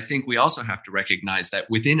world. But I think we also have to recognize that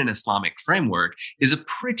within an Islamic framework is a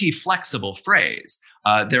pretty flexible phrase.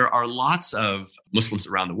 There are lots of Muslims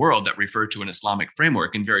around the world that refer to an Islamic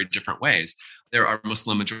framework in very different ways. There are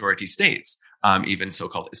Muslim majority states, even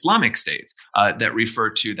so-called Islamic states, that refer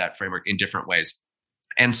to that framework in different ways.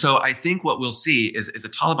 And so I think what we'll see is the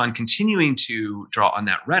Taliban continuing to draw on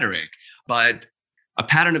that rhetoric, but a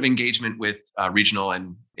pattern of engagement with regional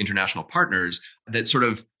and international partners that sort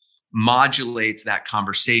of modulates that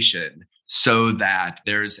conversation so that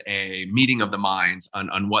there's a meeting of the minds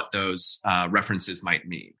on what those references might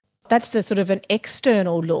mean. That's the sort of an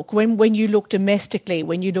external look. When you look domestically,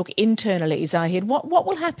 when you look internally, Zahid, what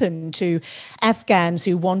will happen to Afghans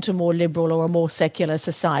who want a more liberal or a more secular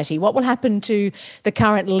society? What will happen to the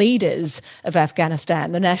current leaders of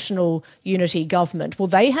Afghanistan, the National Unity Government? Will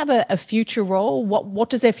they have a future role? What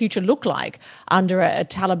does their future look like under a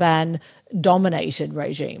Taliban-dominated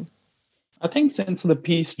regime? I think since the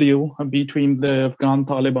peace deal between the Afghan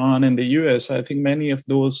Taliban and the US, I think many of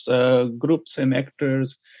those groups and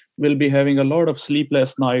actors will be having a lot of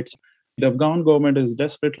sleepless nights. The Afghan government is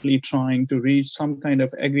desperately trying to reach some kind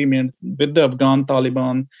of agreement with the Afghan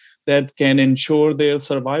Taliban that can ensure their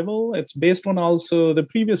survival. It's based on also the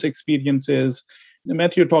previous experiences.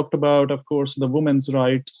 Matthew talked about, of course, the women's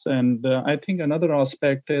rights. And I think another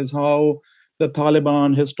aspect is how the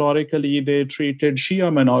Taliban, historically, they treated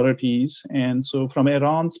Shia minorities. And so from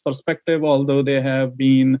Iran's perspective, although they have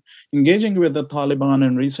been engaging with the Taliban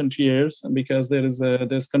in recent years, because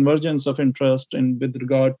there's convergence of interest with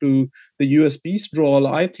regard to the US peace withdrawal,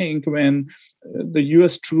 I think when the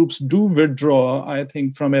US troops do withdraw, I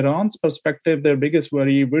think from Iran's perspective, their biggest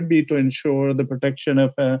worry would be to ensure the protection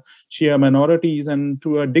of Shia minorities, and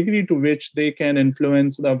to a degree to which they can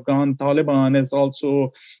influence the Afghan Taliban is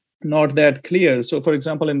also not that clear. So, for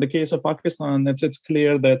example, in the case of Pakistan, it's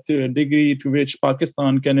clear that the degree to which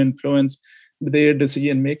Pakistan can influence their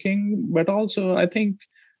decision making. But also, I think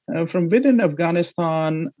from within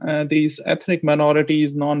Afghanistan, these ethnic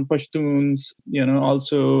minorities, non-Pashtuns,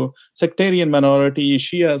 also sectarian minority,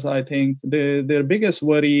 Shias, I think their biggest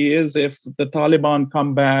worry is if the Taliban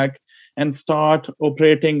come back and start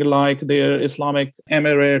operating like their Islamic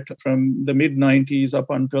emirate from the mid-90s up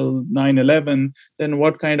until 9/11, then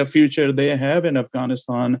what kind of future they have in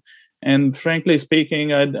Afghanistan. And frankly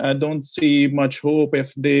speaking, I don't see much hope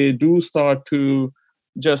if they do start to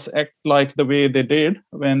just act like the way they did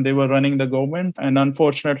when they were running the government. And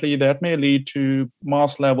unfortunately, that may lead to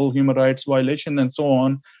mass level human rights violation and so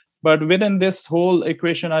on. But within this whole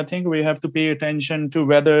equation, I think we have to pay attention to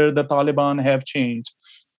whether the Taliban have changed.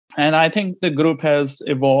 And I think the group has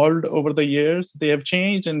evolved over the years. They have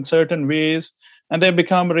changed in certain ways, and they've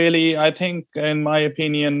become really, I think, in my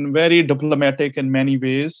opinion, very diplomatic in many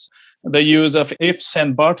ways. The use of ifs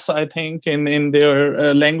and buts, I think, in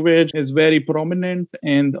their language is very prominent.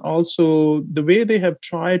 And also the way they have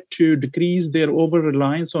tried to decrease their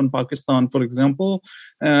over-reliance on Pakistan, for example,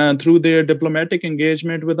 through their diplomatic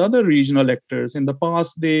engagement with other regional actors. In the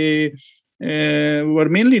past, they were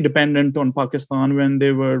mainly dependent on Pakistan when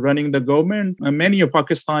they were running the government. Many of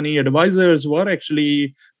Pakistani advisors were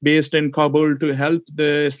actually based in Kabul to help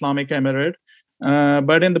the Islamic Emirate.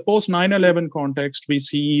 But in the post-9/11 context, we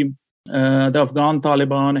see the Afghan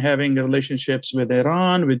Taliban having relationships with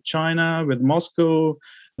Iran, with China, with Moscow,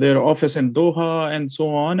 their office in Doha, and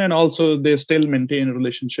so on. And also they still maintain a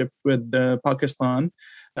relationship with Pakistan.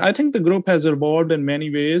 I think the group has evolved in many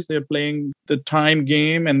ways. They're playing the time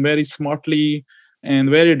game and very smartly and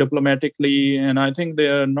very diplomatically. And I think they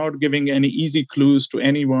are not giving any easy clues to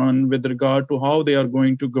anyone with regard to how they are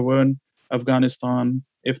going to govern Afghanistan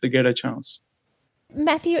if they get a chance.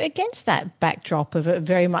 Matthew, against that backdrop of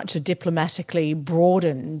very much a diplomatically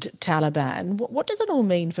broadened Taliban, what does it all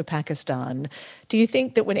mean for Pakistan? Do you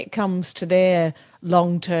think that when it comes to their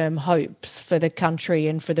long-term hopes for the country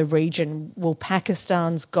and for the region, will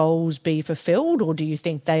Pakistan's goals be fulfilled, or do you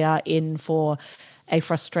think they are in for a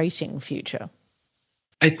frustrating future?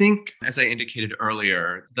 I think, as I indicated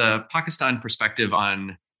earlier, the Pakistan perspective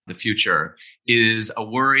on the future is a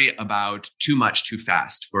worry about too much too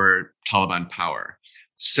fast for Taliban power.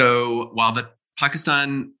 So while the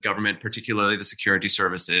Pakistan government, particularly the security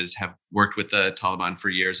services, have worked with the Taliban for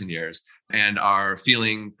years and years and are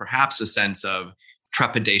feeling perhaps a sense of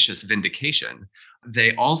trepidatious vindication,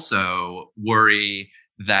 they also worry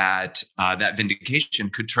that that vindication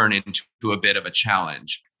could turn into a bit of a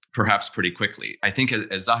challenge, perhaps pretty quickly. I think,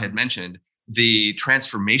 as Zahid mentioned, the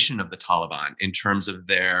transformation of the Taliban in terms of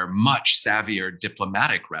their much savvier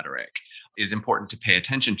diplomatic rhetoric is important to pay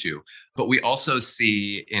attention to. But we also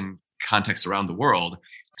see in contexts around the world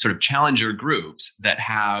sort of challenger groups that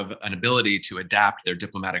have an ability to adapt their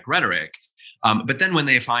diplomatic rhetoric. But then when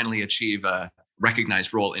they finally achieve a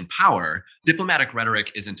recognized role in power, diplomatic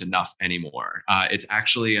rhetoric isn't enough anymore. It's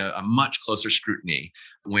actually a much closer scrutiny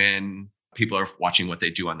when people are watching what they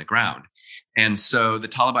do on the ground. And so the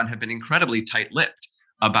Taliban have been incredibly tight-lipped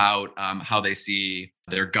about how they see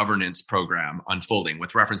their governance program unfolding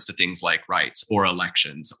with reference to things like rights or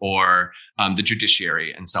elections or the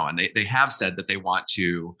judiciary and so on. They have said that they want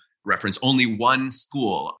to reference only one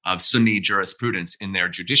school of Sunni jurisprudence in their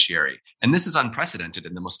judiciary. And this is unprecedented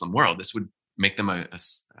in the Muslim world. This would make them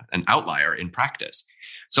an outlier in practice.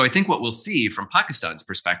 So I think what we'll see from Pakistan's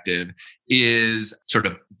perspective is sort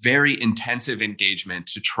of very intensive engagement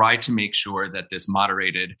to try to make sure that this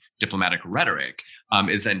moderated diplomatic rhetoric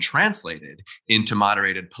is then translated into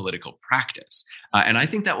moderated political practice. And I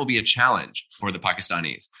think that will be a challenge for the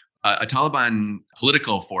Pakistanis. A Taliban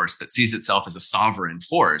political force that sees itself as a sovereign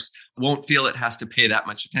force won't feel it has to pay that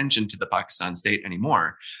much attention to the Pakistan state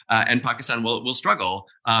anymore. And Pakistan will struggle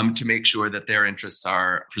to make sure that their interests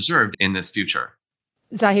are preserved in this future.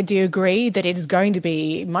 Zahid, do you agree that it is going to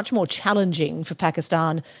be much more challenging for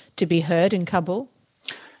Pakistan to be heard in Kabul?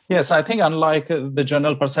 Yes, I think unlike the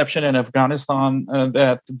general perception in Afghanistan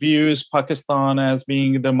that views Pakistan as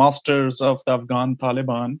being the masters of the Afghan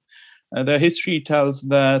Taliban, the history tells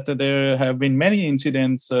that there have been many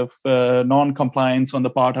incidents of non-compliance on the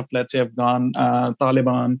part of, let's say, Afghan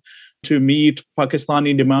Taliban to meet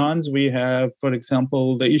Pakistani demands. We have, for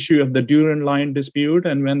example, the issue of the Durand Line dispute.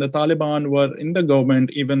 And when the Taliban were in the government,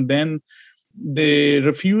 even then, they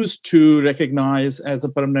refused to recognize as a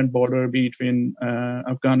permanent border between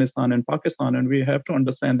Afghanistan and Pakistan. And we have to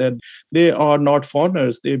understand that they are not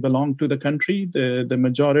foreigners. They belong to the country. The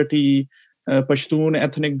majority Pashtun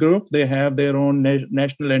ethnic group, they have their own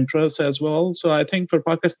national interests as well. So I think for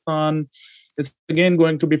Pakistan, it's again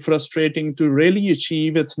going to be frustrating to really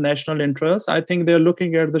achieve its national interests. I think they're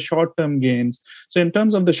looking at the short-term gains. So in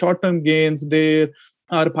terms of the short-term gains, there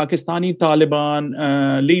are Pakistani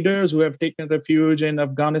Taliban leaders who have taken refuge in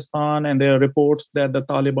Afghanistan, and there are reports that the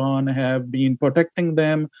Taliban have been protecting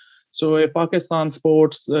them. So if Pakistan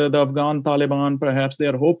supports the Afghan Taliban, perhaps they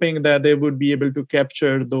are hoping that they would be able to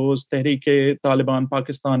capture those Tehreek-e-Taliban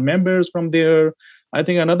Pakistan members from there. I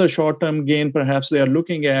think another short-term gain perhaps they are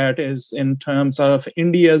looking at is in terms of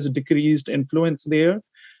India's decreased influence there.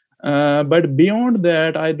 But beyond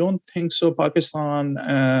that, I don't think so. Pakistan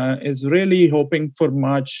is really hoping for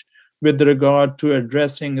much with regard to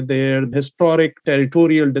addressing their historic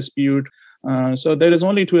territorial dispute. So there is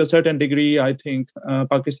only to a certain degree, I think,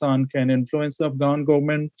 Pakistan can influence the Afghan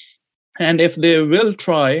government. And if they will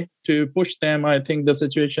try to push them, I think the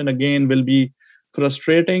situation again will be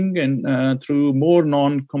frustrating and through more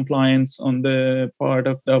non-compliance on the part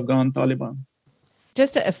of the Afghan Taliban.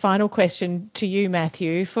 Just a final question to you,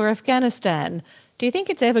 Matthew. For Afghanistan, do you think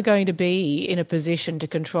it's ever going to be in a position to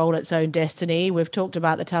control its own destiny? We've talked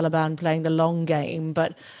about the Taliban playing the long game,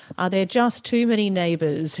 but are there just too many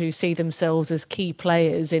neighbours who see themselves as key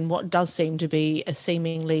players in what does seem to be a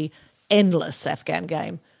seemingly endless Afghan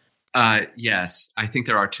game? Yes, I think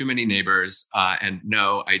there are too many neighbors. And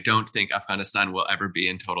no, I don't think Afghanistan will ever be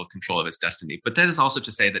in total control of its destiny. But that is also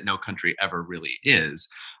to say that no country ever really is.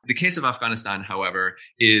 The case of Afghanistan, however,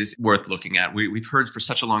 is worth looking at. We've heard for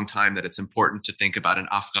such a long time that it's important to think about an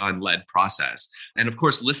Afghan-led process. And of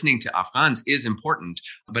course, listening to Afghans is important,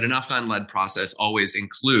 but an Afghan-led process always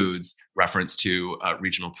includes reference to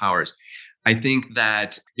regional powers. I think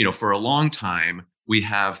that, for a long time, we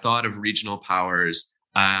have thought of regional powers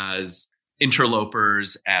as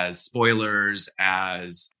interlopers, as spoilers,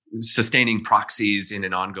 as sustaining proxies in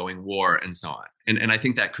an ongoing war, and so on. And I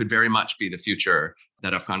think that could very much be the future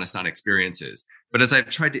that Afghanistan experiences. But as I've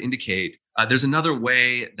tried to indicate, there's another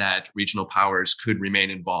way that regional powers could remain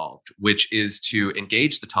involved, which is to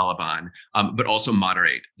engage the Taliban, but also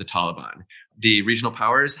moderate the Taliban. The regional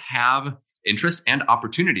powers have interests and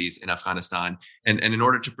opportunities in Afghanistan. And in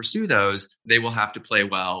order to pursue those, they will have to play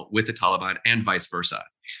well with the Taliban and vice versa.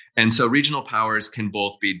 And so regional powers can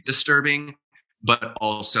both be disturbing, but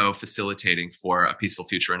also facilitating for a peaceful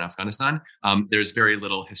future in Afghanistan. There's very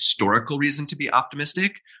little historical reason to be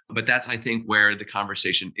optimistic, but that's, I think, where the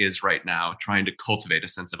conversation is right now, trying to cultivate a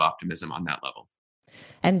sense of optimism on that level.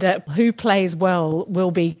 And who plays well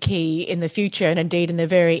will be key in the future, and indeed in the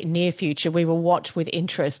very near future. We will watch with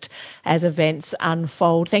interest as events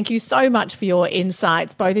unfold. Thank you so much for your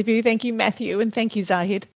insights, both of you. Thank you, Matthew, and thank you,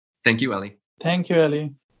 Zahid. Thank you, Ellie. Thank you,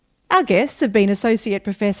 Ellie. Our guests have been Associate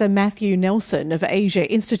Professor Matthew Nelson of Asia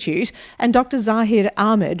Institute and Dr. Zahid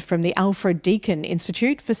Ahmed from the Alfred Deakin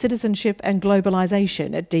Institute for Citizenship and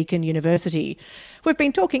Globalisation at Deakin University. We've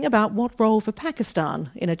been talking about what role for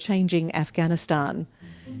Pakistan in a changing Afghanistan.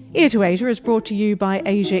 Ear to Asia is brought to you by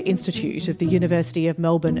Asia Institute of the University of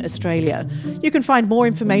Melbourne, Australia. You can find more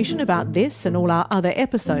information about this and all our other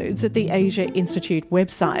episodes at the Asia Institute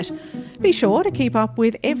website. Be sure to keep up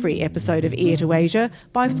with every episode of Ear to Asia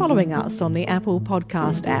by following us on the Apple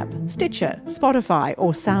Podcast app, Stitcher, Spotify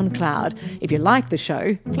or SoundCloud. If you like the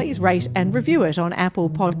show, please rate and review it on Apple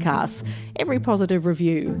Podcasts. Every positive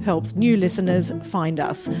review helps new listeners find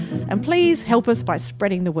us. And please help us by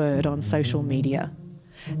spreading the word on social media.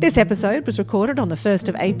 This episode was recorded on the 1st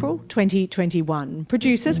of April 2021.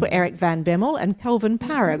 Producers were Eric Van Bemmel and Kelvin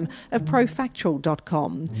Parham of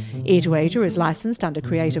profactual.com. Ear to Asia is licensed under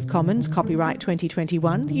Creative Commons Copyright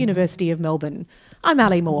 2021, the University of Melbourne. I'm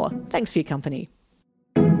Ali Moore. Thanks for your company.